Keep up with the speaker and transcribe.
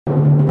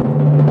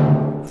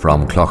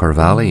From Clocher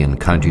Valley in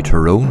County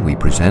Tyrone we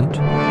present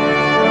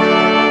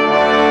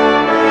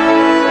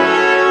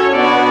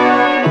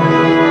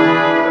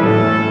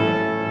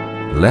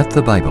Let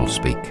the Bible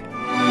Speak.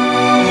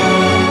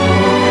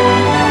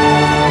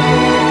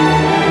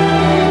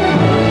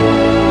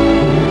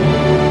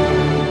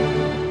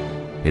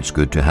 It's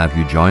good to have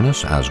you join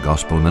us as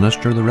Gospel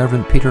Minister the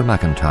Reverend Peter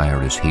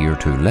McIntyre is here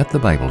to let the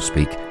Bible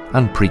speak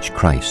and preach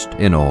Christ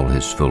in all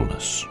his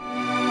fullness.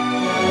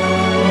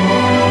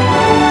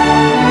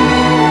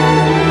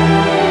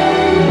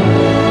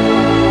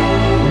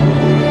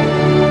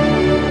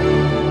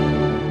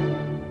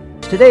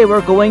 Today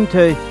we're going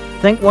to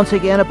think once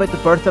again about the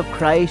birth of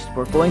Christ.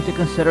 We're going to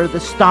consider the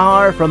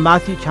star from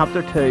Matthew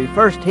chapter 2.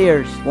 First,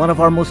 here's one of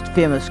our most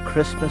famous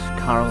Christmas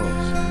carols.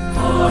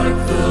 Hark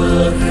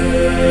the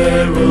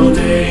herald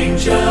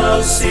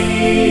angels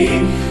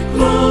sing,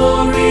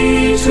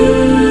 glory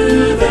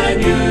to the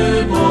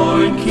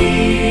newborn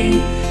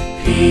King.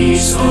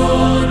 Peace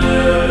on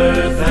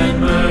earth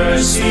and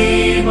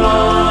mercy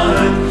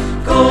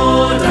mild,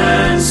 God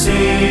and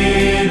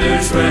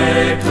sinners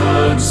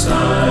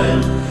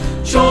reconciled.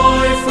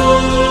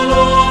 Joyful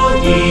all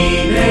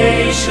ye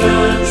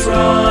nations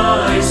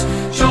rise,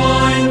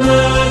 join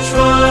the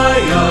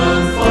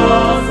triumph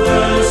of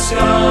the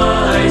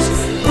skies.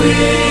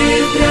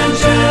 With the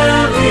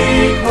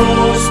angelic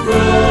host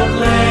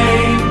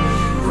proclaim,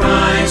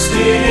 Christ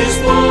is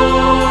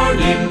born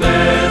in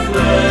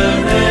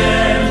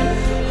Bethlehem.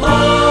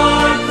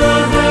 Hark the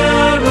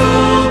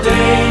herald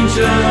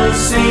angels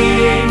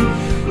sing,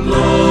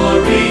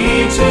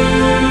 glory to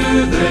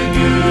the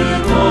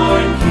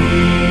newborn King.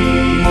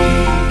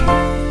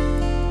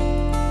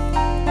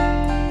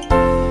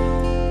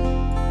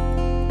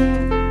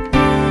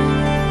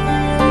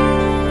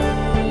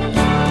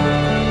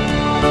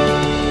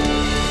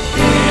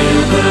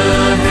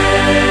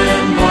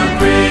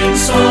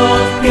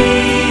 Of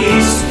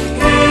peace,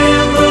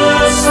 hail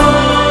the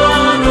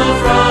Son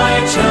of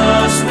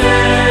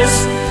righteousness,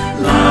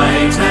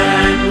 light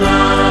and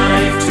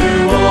life to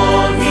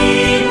all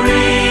he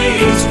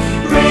brings,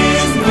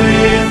 risen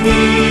with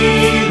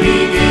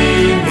healing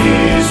in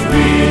his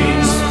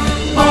wings.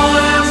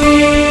 On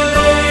he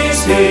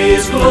lays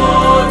his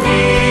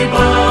glory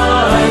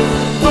by,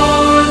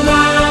 born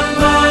that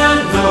man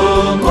no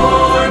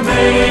more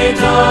may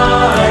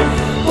die,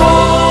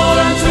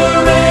 born to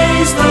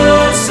raise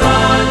the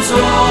sons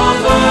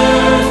of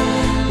earth,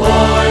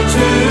 born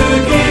to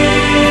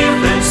give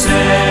them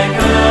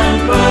second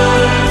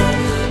birth.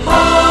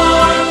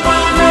 Hark the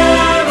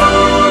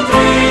herald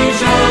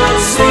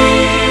angels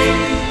sing.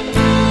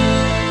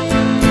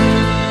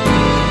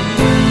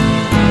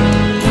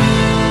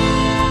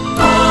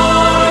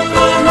 Hark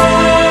the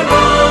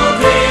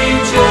herald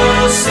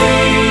angels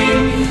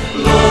sing,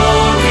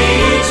 glory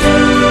to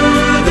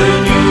the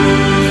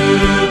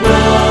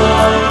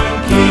newborn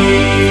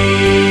King.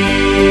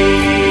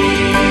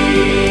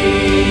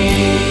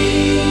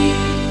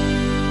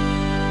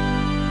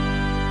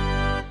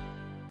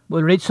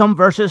 We'll read some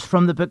verses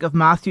from the book of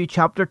Matthew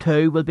chapter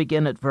 2. We'll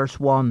begin at verse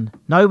 1.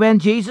 Now when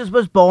Jesus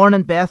was born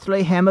in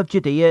Bethlehem of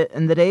Judea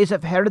in the days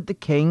of Herod the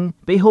king,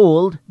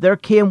 behold, there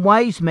came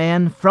wise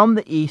men from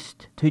the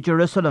east to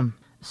Jerusalem,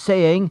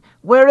 saying,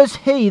 Where is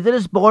he that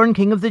is born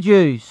King of the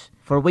Jews?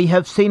 For we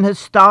have seen his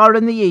star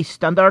in the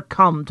east, and are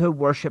come to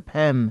worship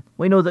him.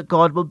 We know that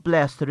God will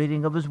bless the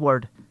reading of his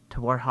word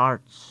to our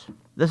hearts.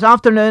 This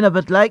afternoon I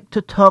would like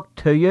to talk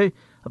to you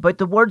about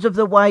the words of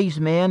the wise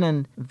men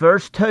in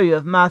verse 2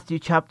 of Matthew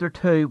chapter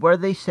 2, where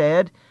they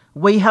said,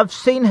 We have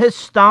seen his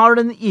star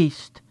in the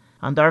east,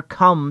 and are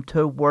come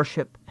to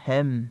worship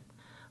him.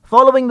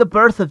 Following the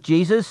birth of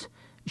Jesus,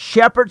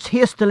 shepherds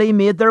hastily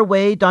made their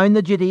way down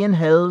the Judean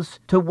hills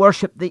to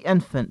worship the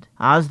infant.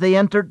 As they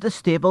entered the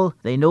stable,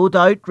 they no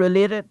doubt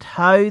related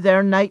how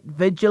their night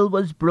vigil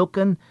was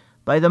broken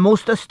by the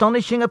most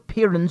astonishing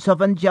appearance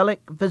of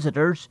angelic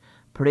visitors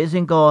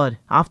praising God.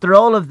 After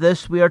all of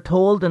this, we are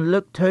told in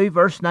Luke 2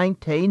 verse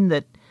 19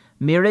 that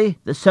Mary,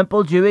 the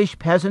simple Jewish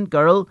peasant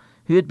girl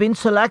who had been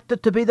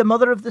selected to be the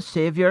mother of the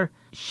Saviour,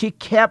 she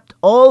kept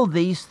all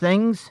these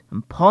things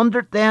and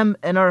pondered them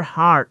in her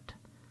heart.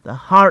 The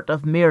heart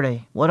of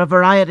Mary. What a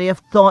variety of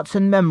thoughts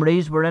and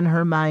memories were in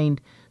her mind.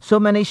 So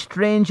many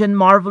strange and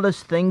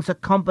marvellous things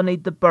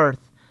accompanied the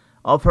birth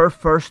of her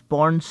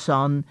firstborn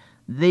son.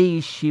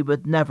 These she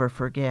would never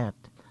forget.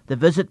 The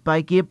visit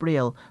by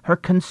Gabriel, her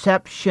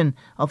conception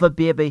of a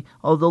baby,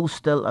 although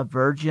still a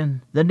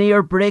virgin. The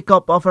near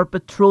break-up of her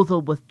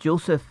betrothal with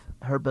Joseph,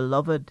 her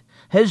beloved.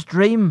 His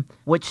dream,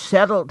 which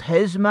settled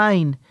his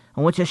mind,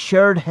 and which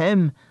assured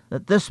him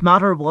that this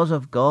matter was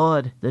of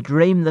God. The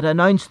dream that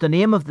announced the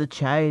name of the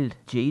child,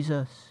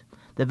 Jesus.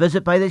 The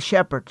visit by the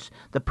shepherds,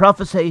 the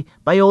prophecy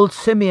by old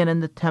Simeon in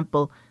the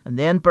temple, and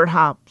then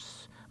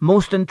perhaps,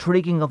 most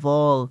intriguing of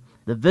all,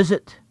 the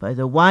visit by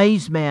the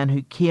wise men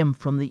who came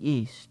from the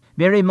east.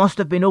 Mary must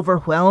have been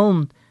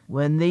overwhelmed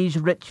when these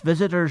rich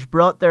visitors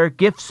brought their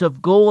gifts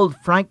of gold,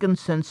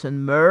 frankincense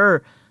and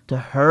myrrh to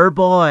her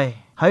boy.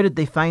 How did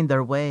they find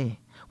their way?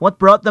 What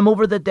brought them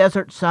over the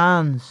desert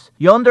sands?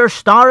 Yonder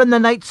star in the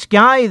night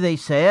sky, they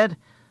said.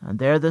 And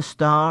there the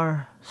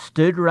star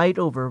stood right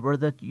over where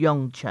the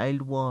young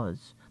child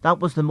was. That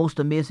was the most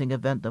amazing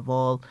event of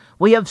all.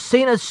 We have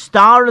seen a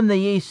star in the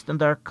east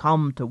and are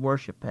come to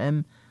worship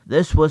him.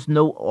 This was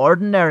no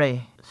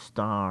ordinary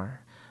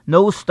star.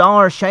 No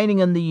star shining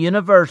in the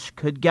universe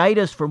could guide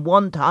us from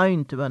one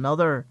town to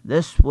another.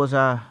 This was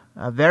a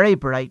very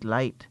bright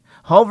light,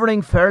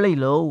 hovering fairly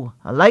low.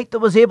 A light that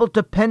was able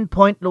to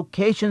pinpoint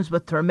locations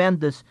with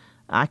tremendous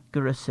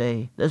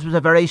accuracy. This was a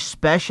very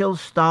special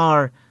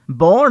star,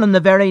 born on the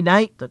very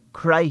night that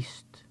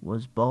Christ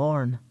was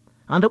born.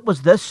 And it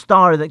was this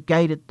star that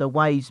guided the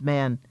wise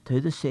men to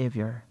the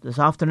Saviour. This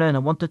afternoon I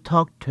want to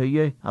talk to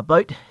you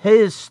about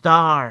his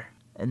star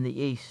in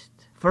the east.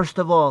 First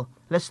of all,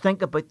 let's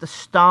think about the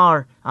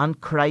star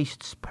and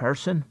Christ's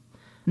person.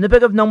 In the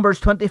book of Numbers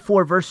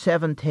 24 verse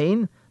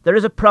 17, there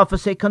is a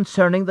prophecy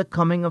concerning the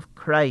coming of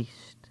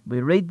Christ.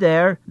 We read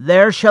there,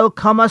 "There shall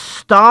come a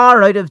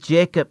star out of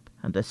Jacob,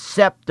 and a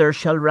scepter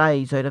shall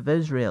rise out of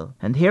Israel."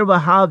 And here we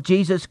have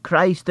Jesus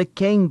Christ the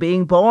King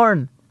being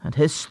born. And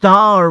his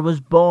star was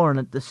born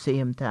at the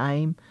same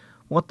time.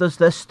 What does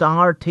this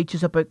star teach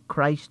us about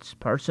Christ's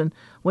person?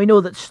 We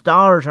know that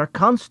stars are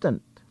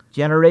constant.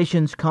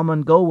 Generations come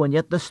and go, and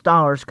yet the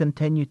stars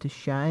continue to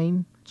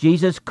shine.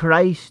 Jesus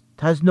Christ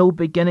has no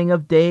beginning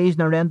of days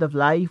nor end of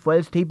life,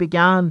 whilst he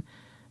began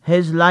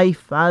his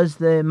life as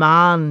the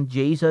man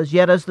Jesus,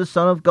 yet as the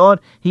Son of God.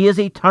 He is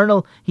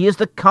eternal. He is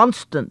the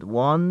constant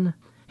one.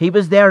 He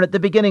was there at the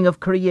beginning of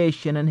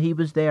creation, and he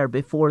was there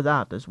before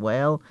that as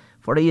well,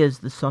 for he is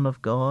the Son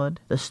of God.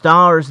 The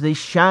stars, they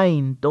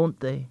shine, don't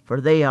they? For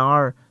they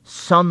are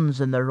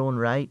suns in their own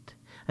right.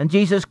 And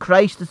Jesus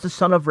Christ is the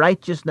Son of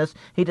righteousness.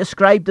 He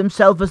described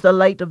himself as the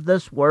light of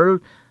this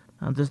world.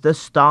 And as this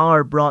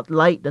star brought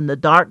light in the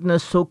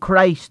darkness, so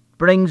Christ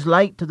brings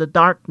light to the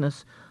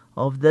darkness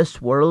of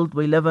this world.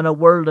 We live in a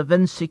world of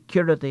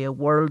insecurity, a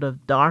world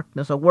of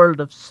darkness, a world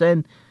of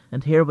sin.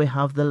 And here we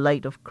have the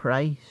light of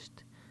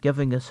Christ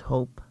giving us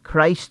hope.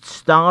 Christ's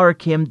star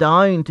came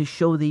down to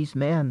show these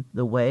men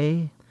the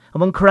way.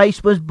 And when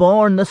Christ was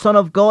born, the Son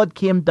of God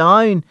came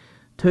down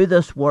to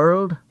this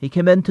world. He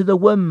came into the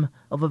womb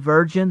of a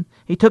virgin.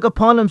 He took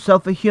upon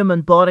himself a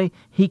human body.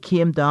 He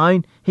came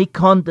down. He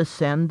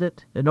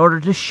condescended in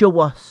order to show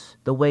us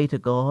the way to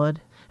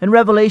God. In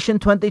Revelation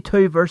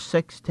 22 verse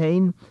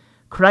 16,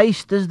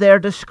 Christ is there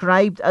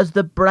described as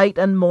the bright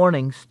and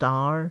morning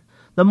star.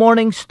 The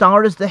morning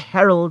star is the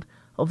herald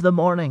of the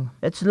morning.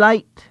 Its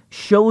light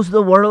shows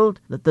the world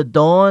that the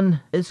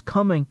dawn is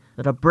coming,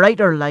 that a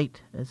brighter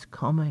light is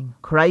coming.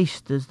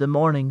 Christ is the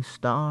morning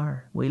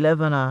star. We live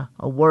in a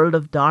world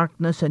of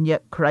darkness, and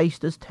yet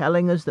Christ is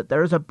telling us that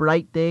there is a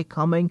bright day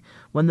coming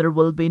when there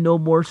will be no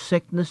more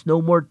sickness,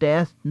 no more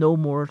death, no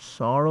more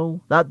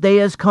sorrow. That day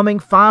is coming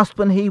fast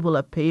when he will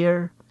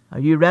appear. Are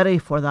you ready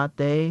for that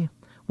day?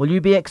 Will you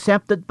be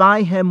accepted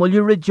by him? Will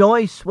you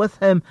rejoice with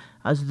him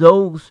as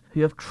those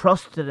who have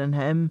trusted in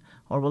him?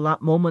 Or will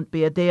that moment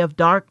be a day of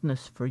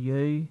darkness for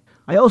you?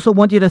 I also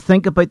want you to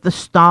think about the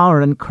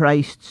star in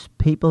Christ's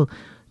people.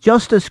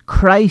 Just as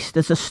Christ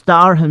is a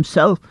star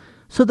himself,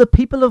 so the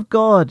people of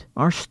God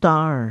are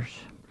stars.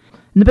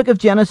 In the book of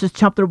Genesis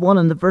chapter 1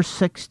 and the verse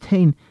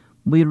 16,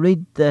 we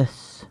read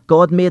this.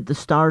 God made the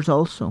stars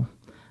also.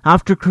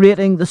 After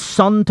creating the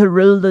sun to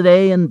rule the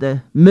day and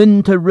the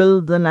moon to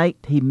rule the night,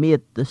 he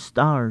made the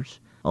stars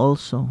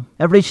also.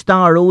 Every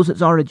star owes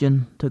its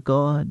origin to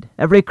God.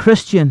 Every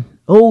Christian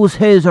owes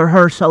his or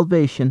her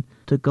salvation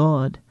to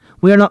God.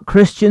 We are not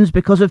Christians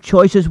because of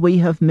choices we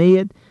have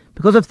made,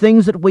 because of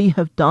things that we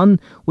have done.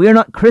 We are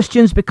not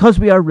Christians because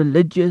we are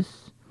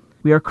religious.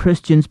 We are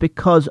Christians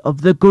because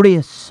of the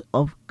grace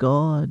of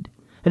God.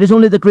 It is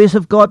only the grace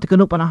of God that can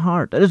open a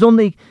heart. It is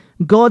only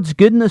God's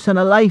goodness in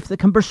a life that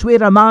can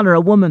persuade a man or a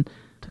woman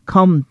to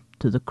come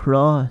to the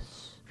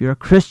cross. If you're a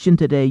Christian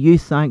today, you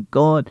thank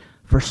God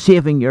for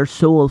saving your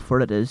soul,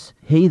 for it is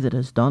he that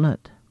has done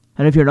it.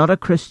 And if you're not a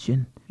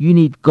Christian, you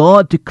need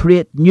God to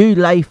create new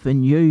life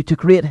in you, to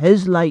create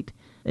his light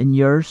in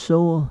your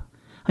soul.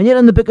 And yet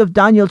in the book of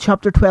Daniel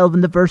chapter 12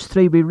 and the verse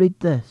 3 we read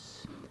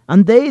this.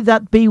 And they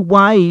that be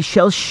wise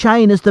shall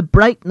shine as the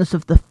brightness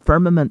of the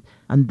firmament,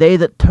 and they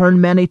that turn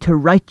many to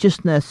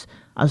righteousness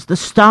as the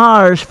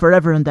stars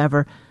forever and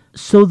ever.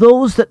 So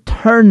those that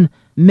turn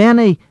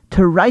many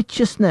to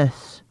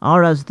righteousness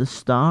are as the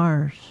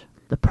stars.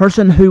 The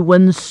person who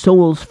wins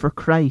souls for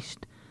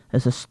Christ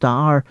is a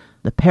star.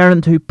 The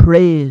parent who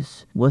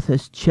prays with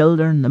his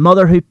children, the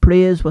mother who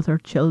prays with her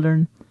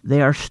children,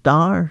 they are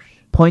stars,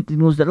 pointing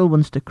those little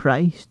ones to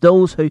Christ.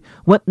 Those who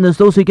witness,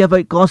 those who give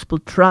out gospel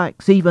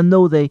tracts, even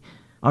though they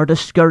are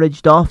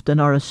discouraged often,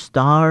 are as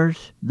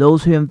stars.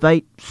 Those who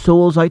invite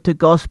souls out to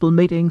gospel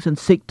meetings and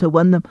seek to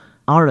win them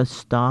are as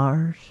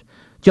stars.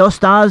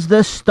 Just as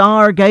this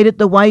star guided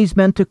the wise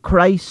men to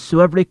Christ, so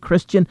every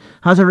Christian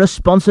has a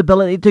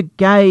responsibility to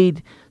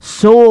guide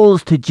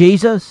souls to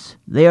Jesus.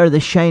 They are the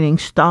shining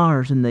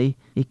stars in the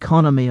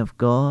economy of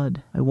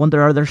God. I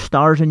wonder, are there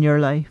stars in your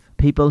life?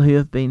 people who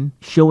have been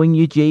showing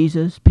you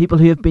Jesus, people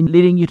who have been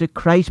leading you to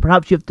Christ.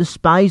 Perhaps you've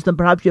despised them,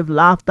 perhaps you've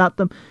laughed at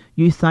them.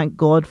 You thank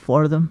God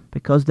for them,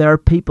 because there are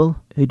people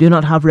who do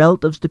not have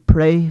relatives to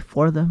pray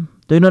for them,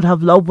 do not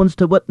have loved ones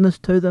to witness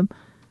to them,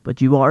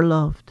 but you are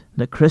loved.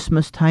 And at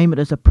Christmas time it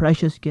is a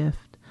precious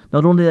gift.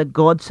 Not only that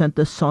God sent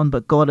the Son,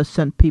 but God has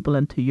sent people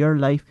into your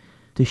life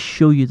to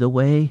show you the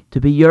way, to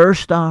be your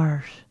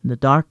stars in the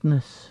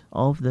darkness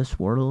of this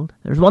world.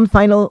 There's one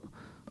final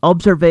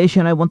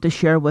observation I want to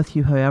share with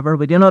you, however.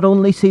 We do not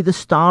only see the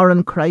star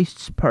in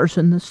Christ's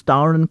person, the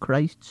star in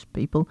Christ's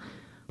people,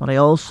 but I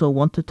also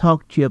want to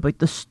talk to you about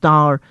the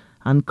star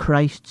and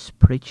Christ's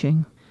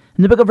preaching.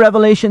 In the book of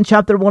Revelation,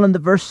 chapter 1 and the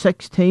verse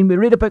 16, we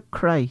read about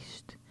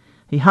Christ.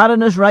 He had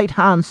in his right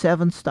hand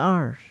 7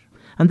 stars,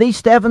 and these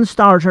 7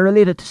 stars are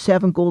related to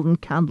 7 golden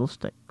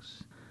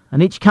candlesticks.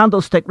 And each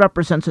candlestick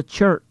represents a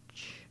church.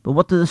 But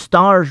what do the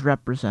stars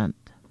represent?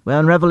 Well,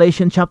 in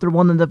Revelation chapter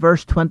 1 and the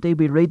verse 20,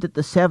 we read that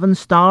the 7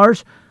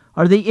 stars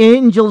are the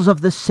angels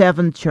of the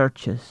 7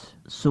 churches.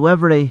 So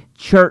every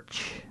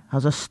church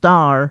has a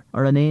star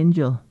or an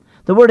angel.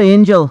 The word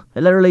angel,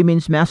 it literally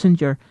means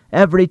messenger.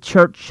 Every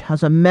church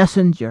has a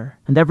messenger,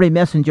 and every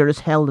messenger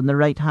is held in the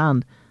right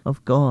hand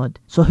of God.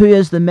 So who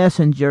is the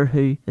messenger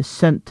who is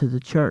sent to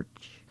the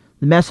church?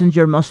 The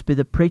messenger must be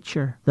the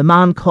preacher, the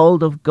man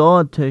called of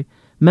God to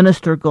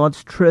minister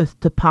God's truth,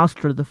 to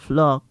pastor the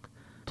flock,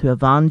 to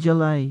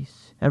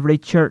evangelize. Every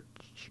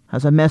church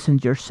has a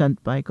messenger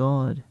sent by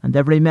God, and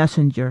every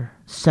messenger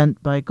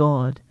sent by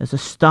God is a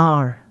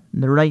star in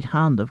the right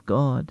hand of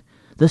God.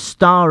 The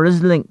star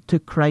is linked to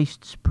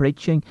Christ's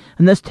preaching,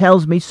 and this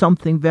tells me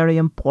something very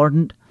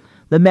important.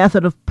 The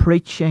method of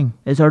preaching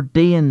is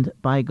ordained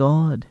by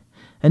God.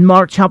 In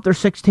Mark chapter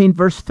 16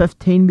 verse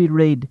 15 we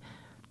read,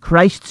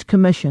 Christ's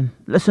commission,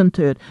 listen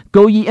to it,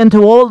 go ye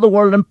into all the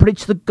world and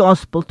preach the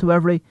gospel to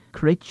every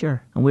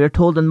creature. And we are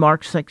told in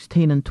Mark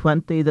 16 and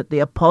 20 that the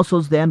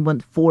apostles then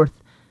went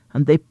forth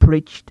and they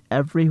preached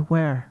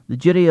everywhere. The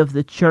duty of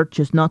the church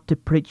is not to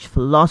preach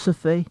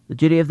philosophy. The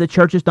duty of the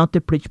church is not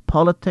to preach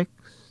politics.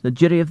 The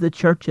duty of the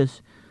church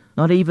is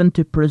not even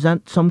to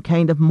present some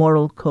kind of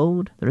moral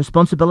code. The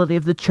responsibility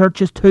of the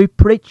church is to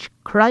preach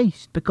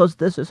Christ, because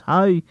this is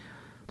how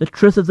the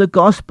truth of the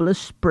gospel is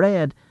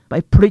spread, by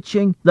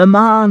preaching the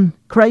man,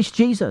 Christ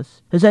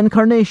Jesus, his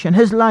incarnation,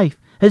 his life,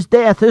 his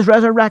death, his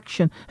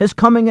resurrection, his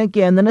coming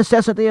again, the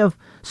necessity of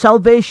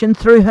salvation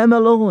through him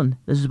alone.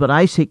 This is what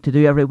I seek to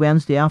do every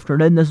Wednesday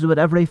afternoon. This is what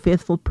every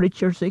faithful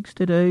preacher seeks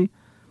to do.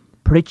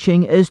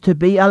 Preaching is to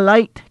be a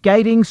light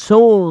guiding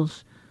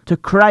souls to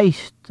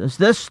Christ, as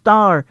this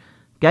star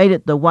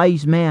guided the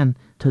wise men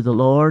to the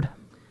Lord.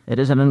 It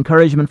is an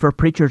encouragement for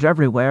preachers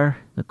everywhere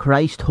that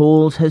Christ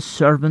holds his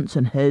servants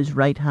in his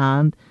right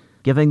hand,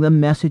 giving them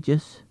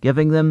messages,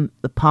 giving them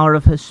the power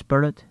of his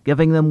Spirit,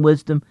 giving them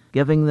wisdom,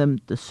 giving them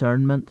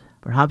discernment.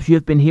 Perhaps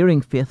you've been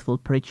hearing faithful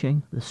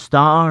preaching. The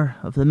star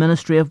of the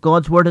ministry of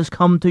God's Word has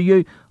come to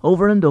you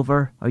over and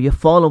over. Are you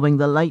following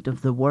the light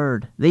of the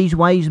Word? These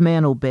wise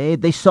men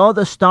obeyed. They saw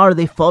the star,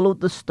 they followed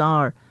the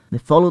star. They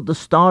followed the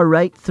star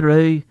right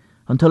through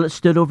until it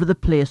stood over the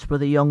place where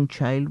the young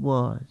child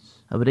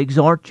was. I would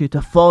exhort you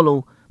to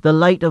follow the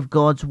light of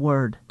God's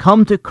Word.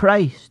 Come to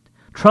Christ.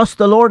 Trust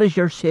the Lord as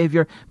your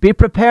Saviour. Be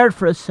prepared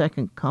for his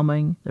second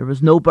coming. There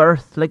was no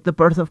birth like the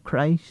birth of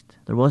Christ.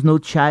 There was no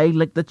child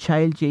like the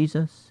child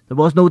Jesus. There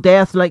was no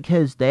death like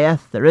his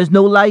death. There is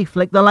no life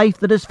like the life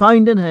that is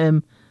found in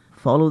him.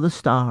 Follow the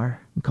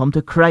star and come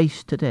to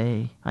Christ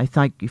today. I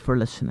thank you for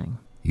listening.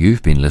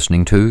 You've been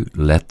listening to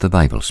Let the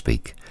Bible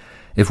Speak.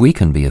 If we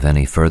can be of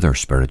any further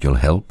spiritual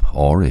help,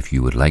 or if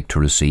you would like to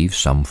receive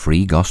some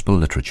free gospel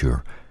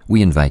literature,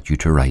 we invite you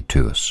to write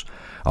to us.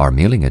 Our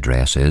mailing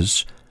address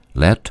is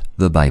Let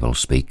the Bible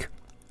Speak,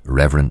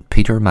 Reverend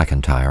Peter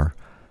McIntyre,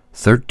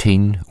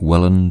 13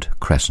 Willand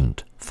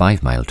Crescent,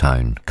 5 Mile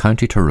Town,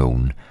 County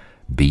Tyrone,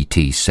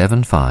 BT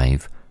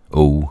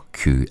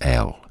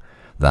 750QL.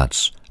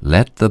 That's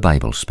Let the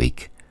Bible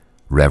Speak,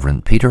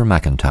 Reverend Peter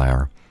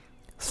McIntyre,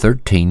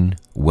 13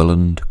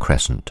 Willand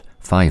Crescent,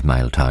 5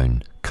 Mile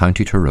Town,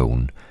 County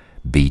Tyrone,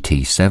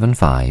 BT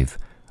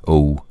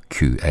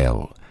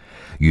 750QL.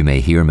 You may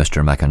hear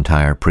Mr.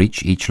 McIntyre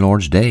preach each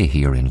Lord's Day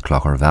here in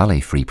Clocher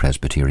Valley Free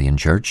Presbyterian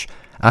Church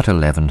at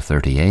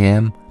 11:30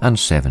 a.m. and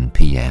 7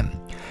 p.m.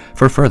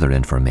 For further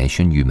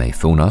information, you may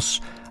phone us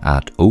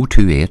at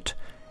 028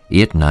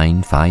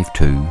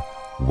 8952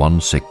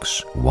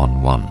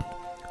 1611.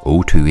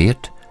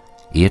 028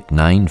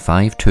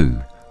 8952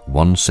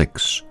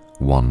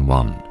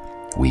 1611.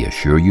 We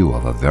assure you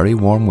of a very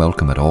warm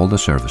welcome at all the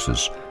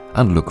services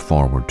and look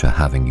forward to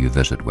having you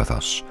visit with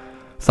us.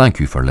 Thank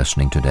you for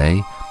listening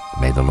today.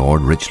 May the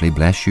Lord richly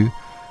bless you,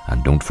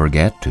 and don't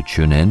forget to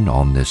tune in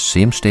on this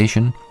same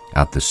station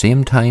at the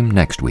same time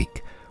next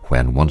week,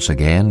 when once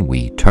again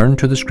we turn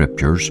to the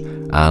Scriptures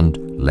and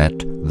let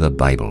the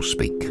Bible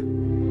speak.